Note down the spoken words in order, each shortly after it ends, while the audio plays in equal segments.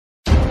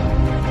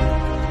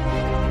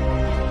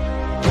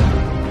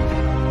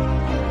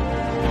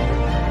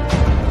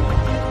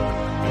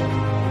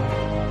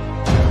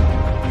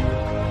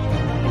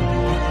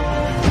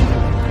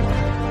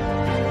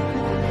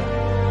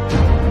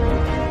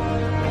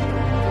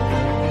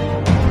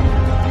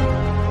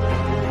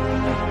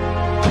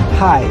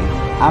Hi,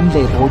 I'm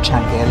Lebo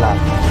Tshangela,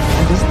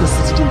 and this is the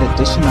 16th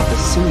edition of the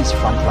series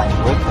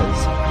Frontline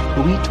Workers,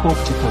 where we talk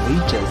to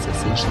courageous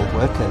essential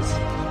workers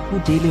who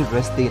daily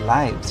risk their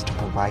lives to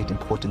provide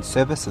important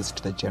services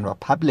to the general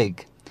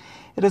public.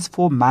 It is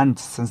 4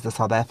 months since the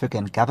South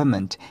African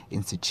government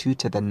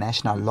instituted the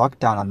national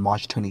lockdown on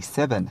March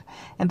 27,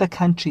 and the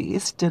country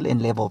is still in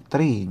level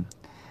 3.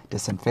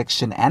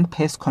 Disinfection and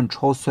pest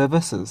control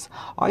services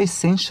are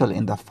essential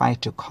in the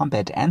fight to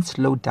combat and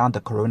slow down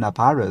the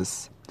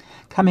coronavirus.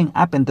 Coming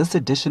up in this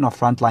edition of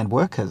Frontline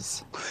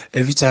Workers.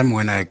 Every time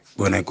when I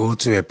go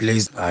to a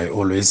place, I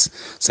always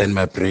send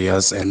my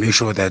prayers and make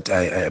sure that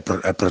I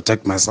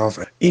protect myself.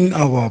 In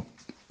our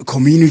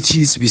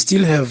communities, we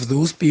still have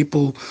those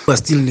people who are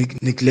still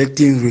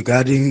neglecting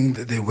regarding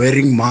the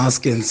wearing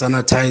mask and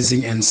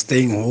sanitizing and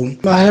staying home.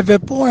 I have a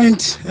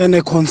point and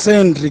a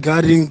concern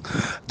regarding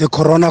the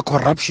corona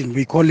corruption.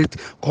 We call it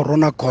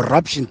corona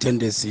corruption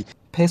tendency.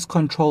 Pest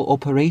control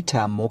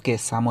operator Moke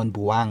Simon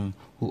Buang,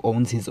 who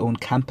owns his own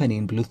company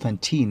in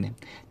Bloemfontein,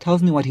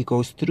 tells me what he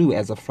goes through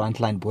as a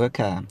frontline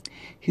worker.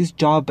 His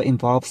job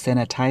involves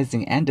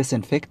sanitizing and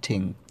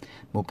disinfecting.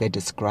 Moke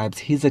describes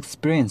his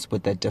experience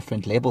with the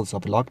different levels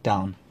of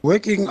lockdown.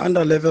 Working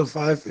under level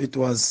 5, it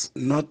was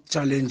not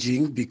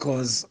challenging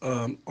because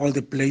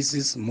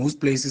most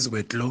places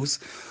were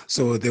closed.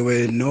 So there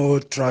were no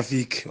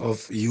traffic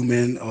of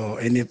human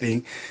or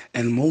anything.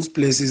 And most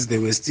places, they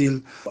were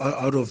still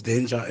out of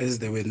danger as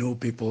there were no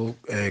people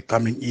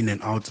coming in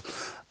and out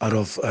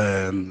of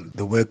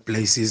the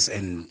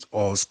workplaces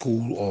or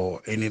school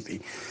or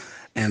anything.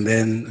 And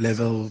then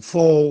level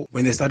 4,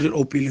 when they started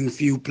opening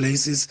few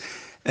places,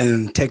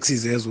 and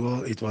taxis as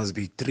well, it was a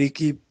bit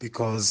tricky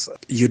because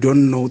you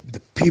don't know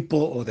the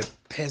people or the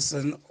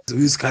person who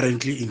is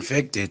currently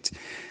infected.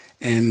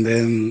 And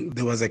then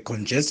there was a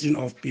congestion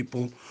of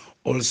people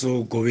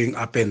also going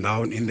up and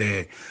down in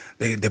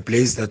the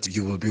place that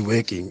you will be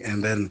working.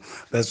 And then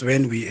that's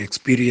when we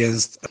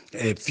experienced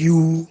a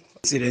few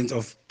incidents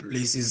of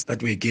places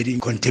that were getting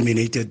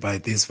contaminated by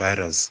this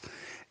virus.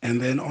 And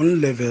then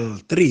on level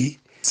 3,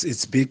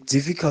 it's big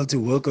difficult to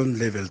work on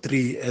level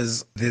 3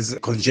 as there's a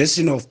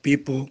congestion of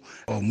people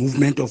or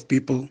movement of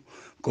people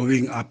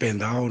going up and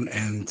down,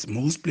 and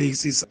most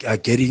places are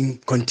getting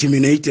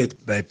contaminated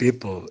by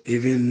people.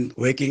 Even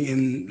working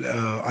in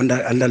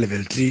under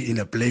level 3 in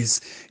a place,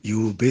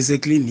 you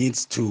basically need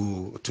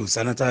to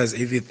sanitize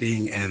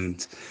everything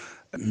and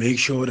make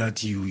sure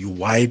that you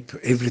wipe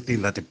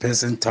everything that the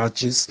person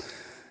touches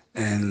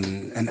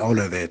and all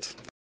of that.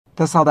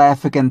 The South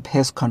African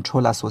Pest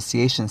Control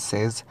Association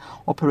says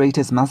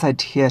operators must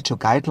adhere to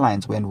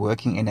guidelines when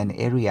working in an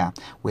area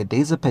where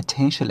there is a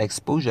potential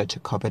exposure to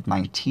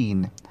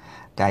COVID-19.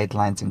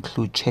 Guidelines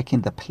include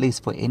checking the place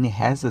for any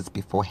hazards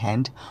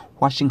beforehand,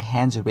 washing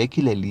hands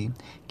regularly,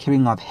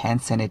 carrying of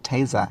hand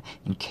sanitizer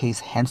in case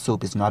hand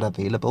soap is not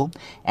available,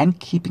 and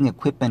keeping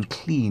equipment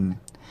clean.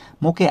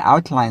 Moke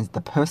outlines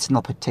the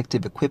personal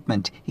protective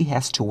equipment he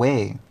has to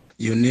wear.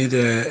 You need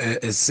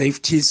a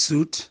safety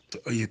suit,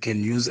 or you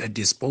can use a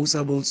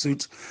disposable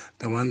suit,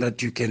 the one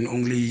that you can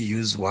only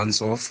use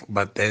once off,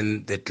 but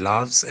then the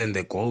gloves and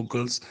the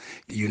goggles,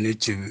 you need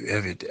to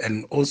have it.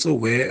 And also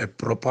wear a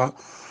proper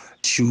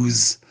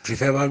shoes,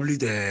 preferably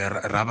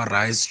the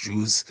rubberized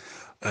shoes,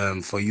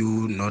 for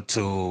you not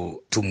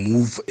to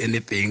move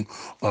anything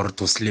or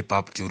to slip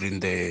up during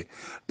the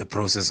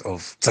process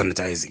of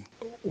sanitizing.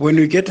 When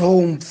we get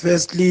home,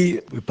 firstly,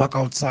 we park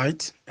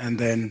outside and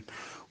then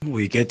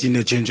we get in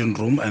a changing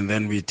room and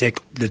then we take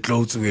the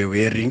clothes we're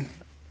wearing.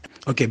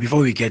 Okay,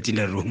 before we get in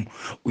the room,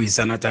 we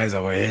sanitize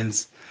our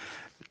hands.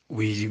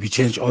 We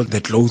change all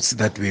the clothes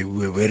that we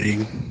were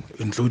wearing,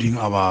 including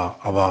our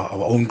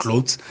own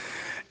clothes.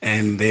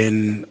 And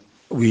then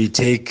we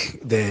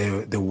take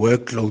the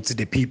work clothes,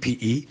 the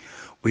PPE,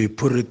 we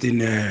put it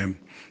in a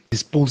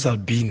disposal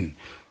bin.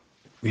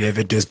 We have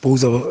a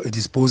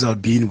disposal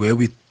bin where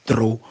we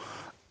throw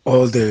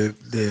all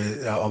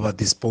our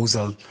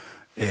disposal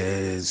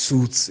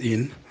suits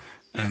in,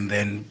 and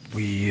then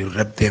we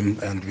wrap them,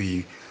 and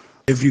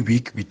every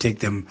week we take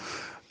them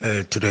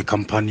to the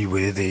company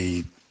where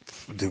they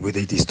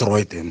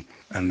destroy them,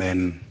 and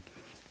then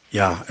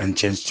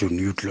change to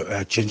new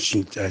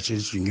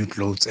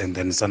clothes, and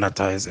then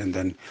sanitize, and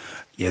then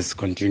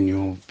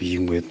continue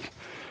being with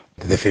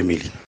the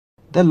family.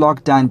 The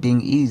lockdown being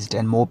eased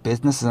and more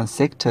businesses and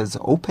sectors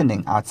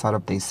opening outside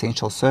of the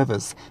essential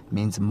service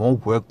means more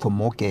work for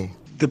Moke.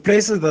 The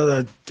places that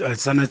are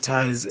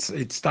sanitized,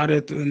 it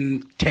started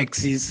in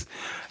taxis,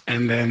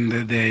 and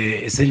then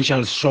the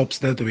essential shops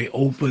that were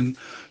open,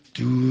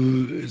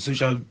 to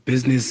social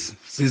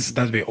businesses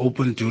that were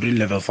open during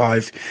level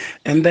 5.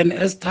 And then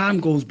as time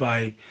goes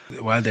by,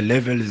 while the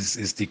level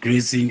is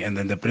decreasing and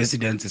then the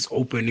president is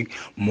opening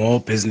more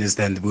business,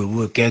 then we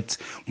will get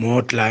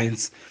more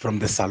clients from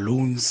the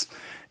saloons.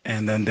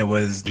 And then there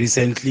was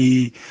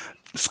recently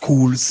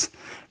schools.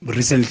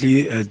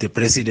 Recently, the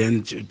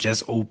president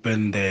just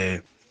opened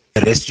the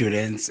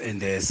restaurants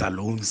and the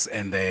saloons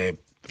and the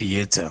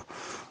theater.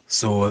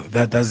 So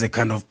that's the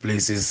kind of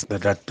places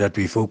that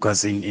we're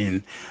focusing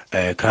in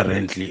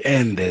currently,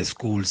 and the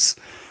schools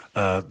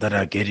that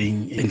are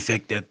getting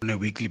infected on a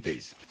weekly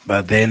basis.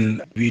 But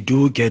then we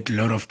do get a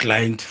lot of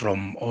clients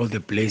from all the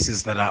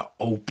places that are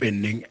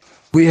opening.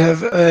 We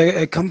have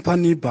a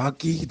company,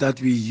 Baki,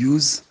 that we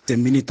use, the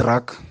mini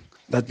truck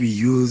that we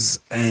use,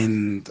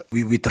 and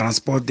we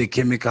transport the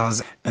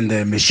chemicals and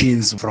the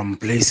machines from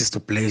places to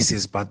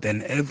places. But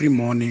then every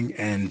morning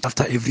and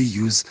after every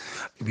use,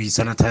 we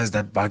sanitize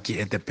that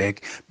buggy at the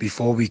back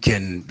before we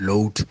can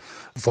load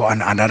for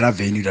another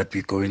venue that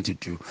we're going to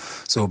do.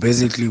 So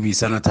basically we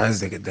sanitize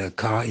the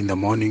car in the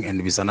morning,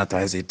 and we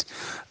sanitize it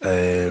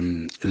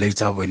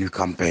later when we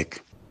come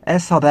back.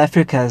 As South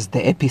Africa is the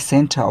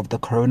epicenter of the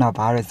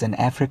coronavirus in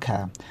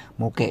Africa,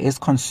 Moke is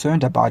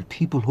concerned about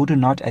people who do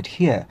not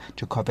adhere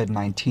to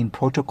COVID-19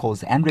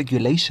 protocols and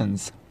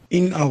regulations.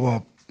 In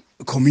our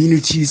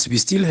communities, we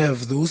still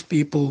have those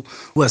people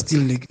who are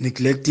still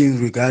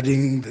neglecting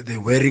regarding the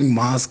wearing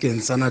masks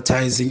and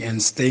sanitizing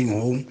and staying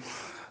home.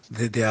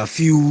 There are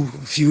few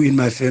in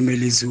my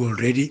families who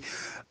already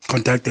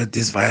contacted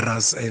this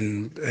virus,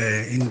 and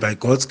by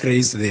God's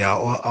grace, they are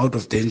all out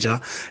of danger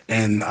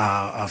and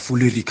are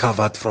fully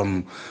recovered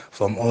from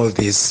all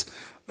this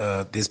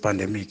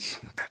pandemic.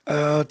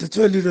 To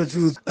tell you the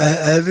truth, I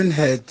haven't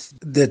had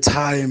the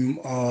time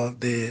or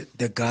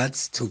the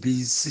guts to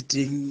be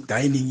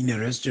dining in a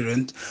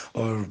restaurant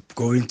or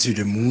going to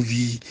the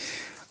movie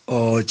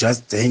or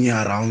just hanging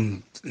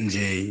around,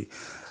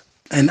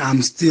 and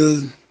I'm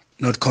still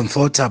not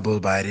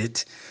comfortable by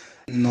it.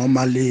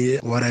 Normally,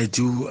 what I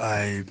do,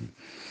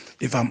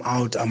 if I'm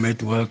out, I'm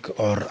at work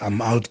or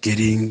I'm out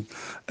getting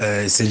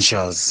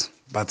essentials.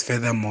 But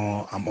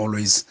furthermore, I'm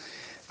always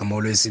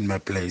in my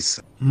place.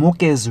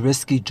 Moke's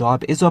risky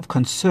job is of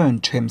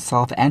concern to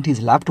himself and his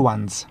loved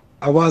ones.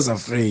 I was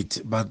afraid,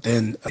 but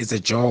then it's a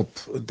job.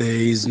 There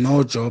is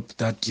no job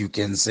that you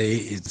can say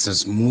it's a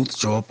smooth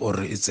job or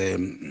it's a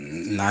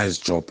nice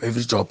job.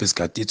 Every job has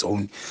got its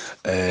own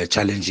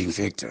challenging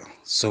factor.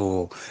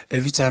 So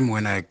every time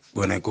when I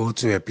go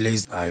to a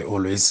place, I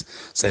always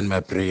send my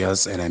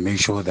prayers and I make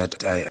sure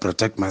that I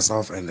protect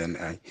myself, and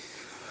then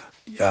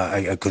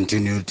I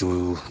continue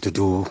to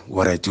do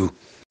what I do.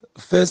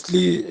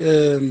 Firstly,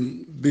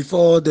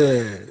 before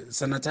the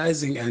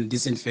sanitizing and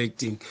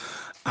disinfecting,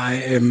 I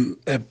am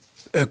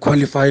a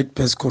qualified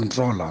pest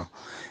controller,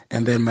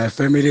 and then my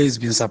family has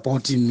been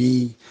supporting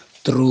me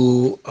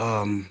through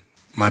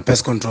my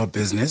pest control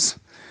business,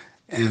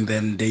 and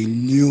then they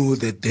knew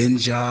the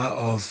danger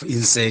of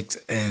insects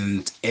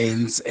and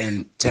ants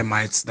and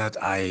termites that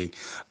I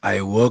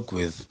work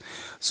with.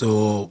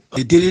 So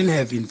they didn't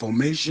have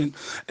information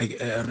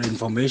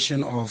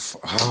of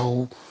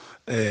how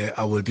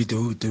I will be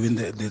doing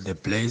the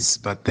place,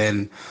 but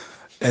then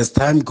as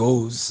time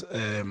goes,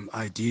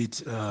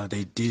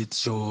 they did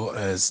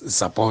show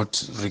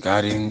support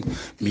regarding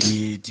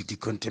me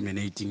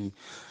decontaminating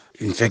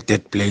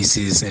infected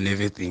places and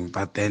everything.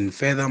 But then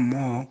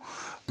furthermore,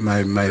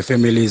 my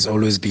family is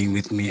always being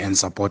with me and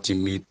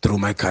supporting me through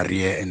my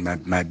career and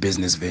my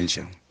business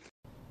venture.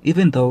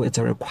 Even though it's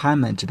a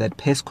requirement that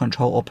pest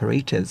control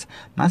operators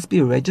must be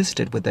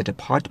registered with the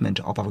Department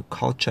of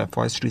Agriculture,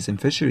 Forestries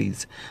and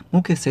Fisheries,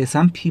 Moke says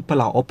some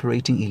people are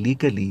operating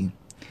illegally.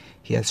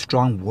 He has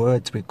strong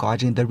words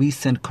regarding the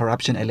recent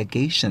corruption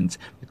allegations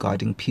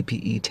regarding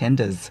PPE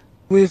tenders.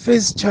 We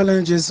face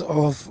challenges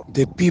of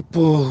the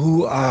people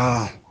who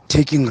are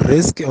taking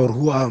risk or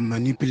who are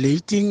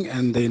manipulating,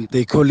 and then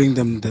they calling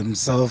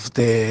themselves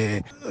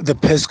the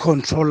pest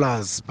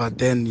controllers, but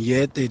then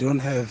yet they don't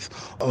have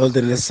all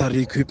the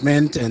necessary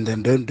equipment, and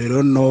then they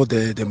don't know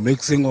the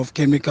mixing of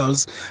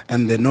chemicals,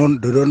 and they don't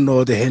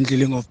know the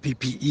handling of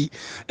PPE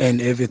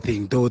and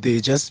everything, though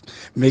they're just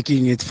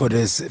making it for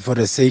the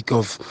sake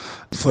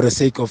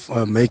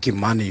of making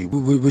money,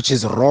 which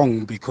is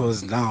wrong,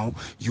 because now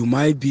you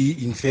might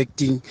be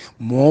infecting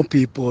more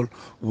people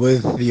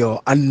with your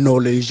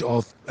unknowledge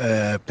of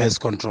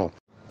pest control.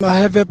 I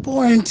have a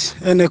point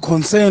and a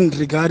concern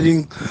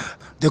regarding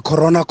the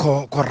corona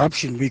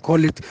corruption. We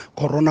call it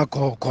corona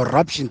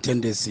corruption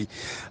tendency,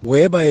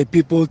 whereby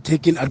people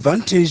taking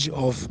advantage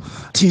of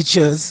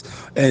teachers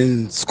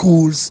and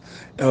schools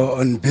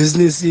and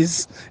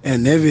businesses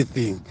and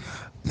everything.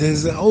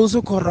 There's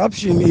also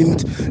corruption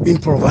in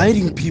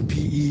providing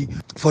PPE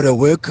for the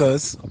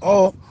workers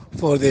or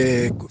for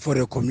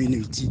the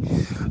community,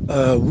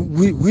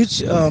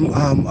 which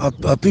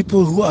are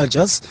people who are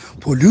just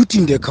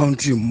polluting the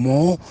country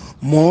more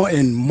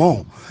and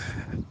more,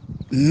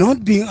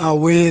 not being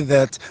aware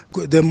that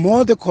the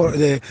more the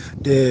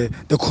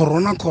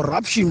corona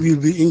corruption we'll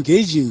be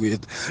engaging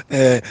with,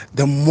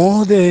 the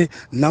more the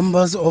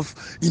numbers of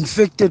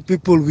infected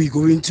people we're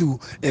going to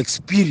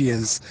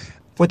experience.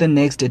 For the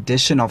next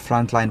edition of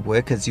Frontline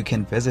Workers, you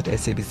can visit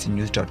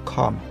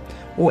sabcnews.com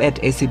or at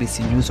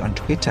SABC News on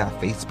Twitter,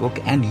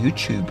 Facebook and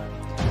YouTube.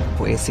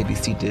 For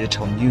SABC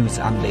Digital News,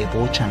 I'm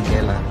Lebo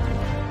Tshangela.